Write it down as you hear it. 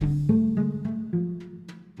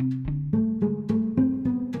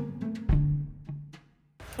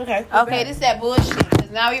Okay, this is that bullshit. Because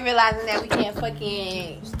now we realizing that we can't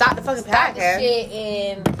fucking stop the podcast shit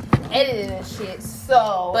and edit it and shit.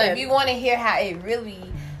 So, if you want to hear how it really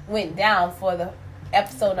went down for the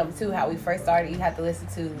episode number 2, how we first started, you have to listen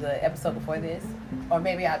to the episode before this. Or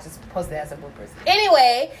maybe I'll just post it as a bloopers.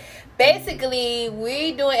 Anyway, basically,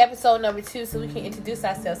 we're doing episode number 2 so we can introduce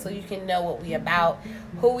ourselves so you can know what we about,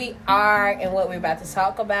 who we are, and what we're about to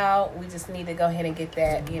talk about. We just need to go ahead and get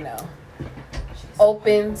that,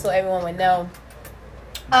 open so everyone would know.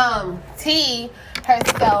 T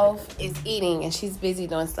herself is eating and she's busy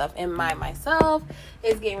doing stuff, and myself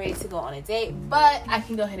is getting ready to go on a date, but I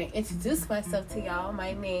can go ahead and introduce myself to y'all.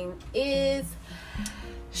 My name is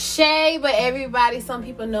Shay, but some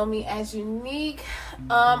people know me as Unique.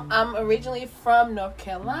 I'm originally from North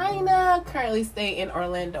Carolina, currently stay in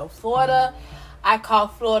Orlando, Florida. I call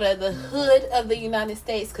Florida the hood of the United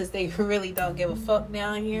States because they really don't give a fuck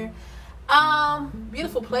down here.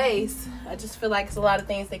 Beautiful place. I just feel like it's a lot of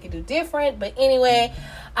things they could do different. But anyway,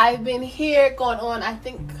 I've been here going on, I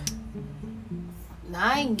think,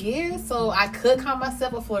 9 years. So I could call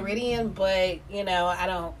myself a Floridian, but,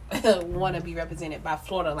 I don't want to be represented by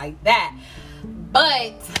Florida like that.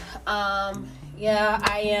 But,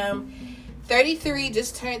 I am 33,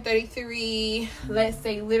 just turned 33, let's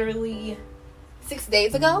say literally 6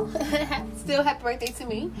 days ago. Still happy birthday to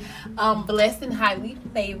me. Blessed and highly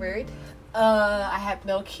favored. I have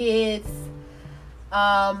no kids.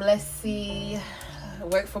 Let's see.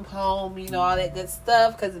 Work from home, all that good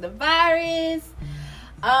stuff because of the virus.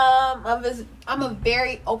 I'm a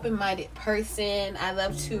very open-minded person. I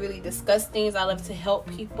love to really discuss things. I love to help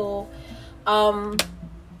people. I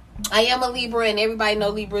am a Libra, and everybody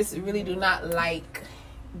know Libras really do not like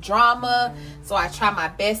drama. So I try my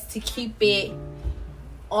best to keep it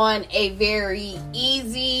on a very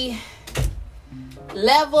easy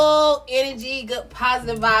level, energy, good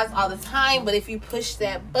positive vibes all the time. But if you push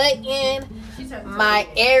that button, my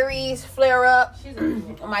Aries flare up,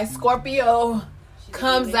 my Scorpio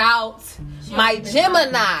comes out, my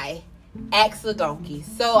Gemini acts a donkey.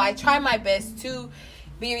 So I try my best to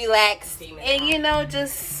be relaxed and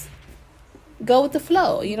just go with the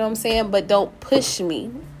flow, you know what I'm saying? But don't push me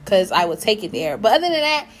because I will take it there. But other than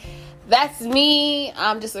that, that's me.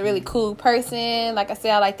 I'm just a really cool person. Like I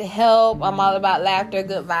said, I like to help. I'm all about laughter,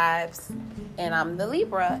 good vibes. And I'm the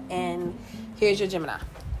Libra. And here's your Gemini.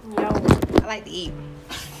 I like to eat.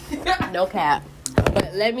 No cap.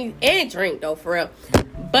 But and drink though, for real.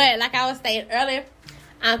 But like I was saying earlier,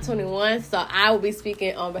 I'm 21. So I will be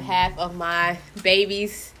speaking on behalf of my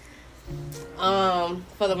babies. For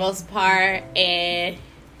the most part. And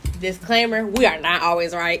disclaimer, we are not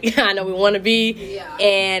always right. I know we want to be. Yeah.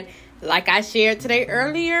 And like I shared today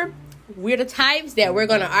earlier, we're the types that we're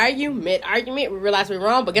going to argue. Mid-argument, we realize we're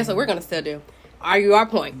wrong, but guess what we're going to still do? Argue our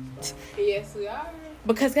point. Yes, we are.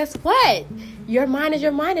 Because guess what? Your mind is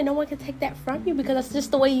your mind, and no one can take that from you because that's just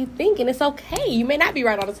the way you think, and it's okay. You may not be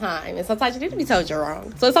right all the time, and sometimes you need to be told you're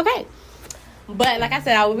wrong. So it's okay. But like I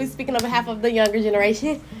said, I will be speaking on behalf of the younger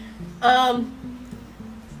generation. I'm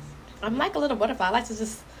like a little butterfly. I like to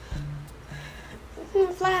just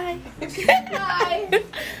fly. Fly.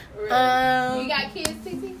 You got kids,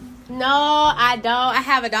 Titi? No, I don't. I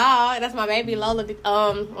have a dog. That's my baby, Lola.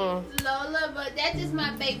 Lola, but that's just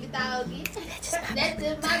my baby doggy. That's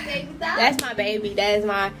just my baby dog. That's my baby.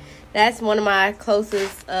 That's one of my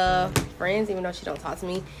closest friends, even though she don't talk to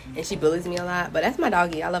me and she bullies me a lot. But that's my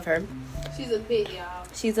doggy. I love her. She's a pit, y'all.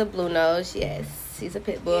 She's a blue nose. Yes, she's a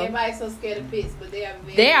pit bull. Everybody's so scared of pits, but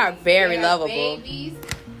they are very lovable. Babies,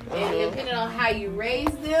 and depending on how you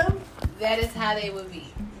raise them, that is how they will be.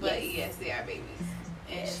 But yes, they are babies.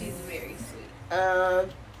 And she's very sweet. I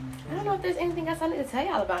don't know if there's anything else I need to tell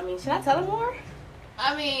y'all about me. Should I tell them more?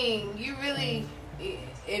 I mean, you really,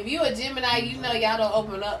 if you a Gemini, y'all don't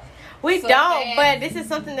open up. We don't, fast. But this is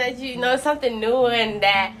something that something new, and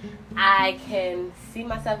that I can see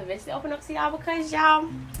myself eventually open up to y'all because y'all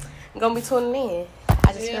gonna be tuning in.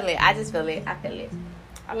 I just feel it. I feel it.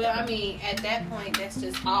 I mean, at that point, that's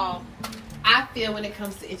just all I feel when it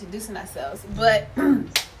comes to introducing ourselves. But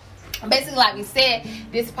basically, like we said,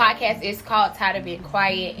 this podcast is called Tired of Being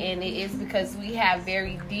Quiet, and it is because we have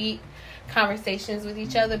very deep conversations with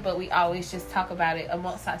each other, but we always just talk about it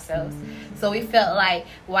amongst ourselves. So we felt like,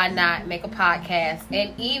 why not make a podcast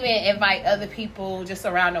and even invite other people just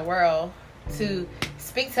around the world to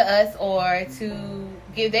speak to us or to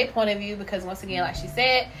give their point of view, because once again, like she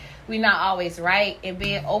said, we're not always right, and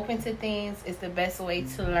being open to things is the best way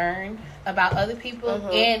to learn about other people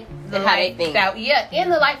and the life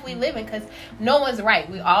and the life we live in, because no one's right.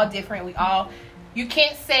 We all different. You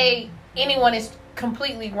can't say anyone is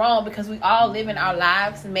completely wrong, because we all live in our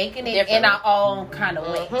lives making it in our own kind of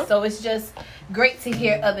way. So it's just great to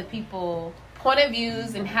hear other people point of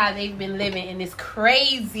views and how they've been living in this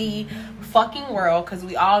crazy fucking world, because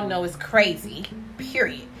we all know it's crazy,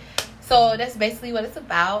 period. So that's basically what it's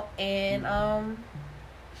about. And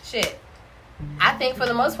shit, I think for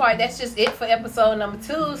the most part that's just it for episode number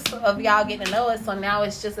 2 of y'all getting to know us. So now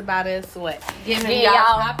it's just about us giving y'all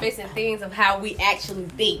topics and things of how we actually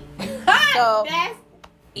think. So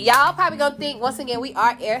y'all probably gonna think, once again, we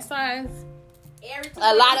are air signs.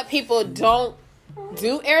 A lot of people don't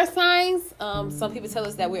do air signs. Some people tell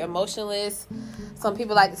us that we're emotionless. Some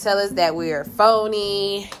people like to tell us that we're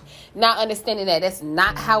phony, not understanding that that's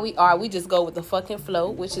not how we are. We just go with the fucking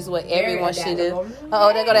flow, which is what everyone should do.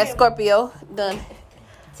 Oh, there go that Scorpio done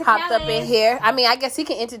hopped up in here. I mean, I guess he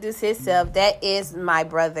can introduce himself. That is my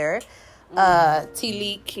brother,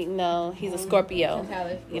 T-Leak. You know, he's a Scorpio.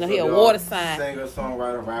 You know, he a water sign. Singer,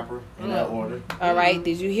 songwriter, rapper, in that order. All right,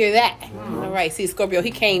 did you hear that? All right, see, Scorpio,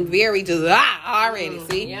 he came very just already.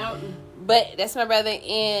 See, Yep. but that's my brother,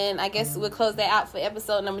 and I guess we'll close that out for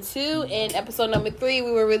episode number 2. And episode number 3,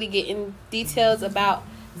 we were really getting details about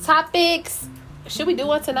topics. Should we do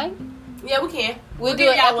one tonight? Yeah, we can. We'll do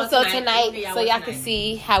an episode tonight so y'all can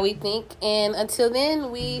see how we think. And until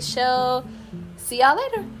then, we shall see y'all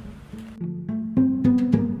later.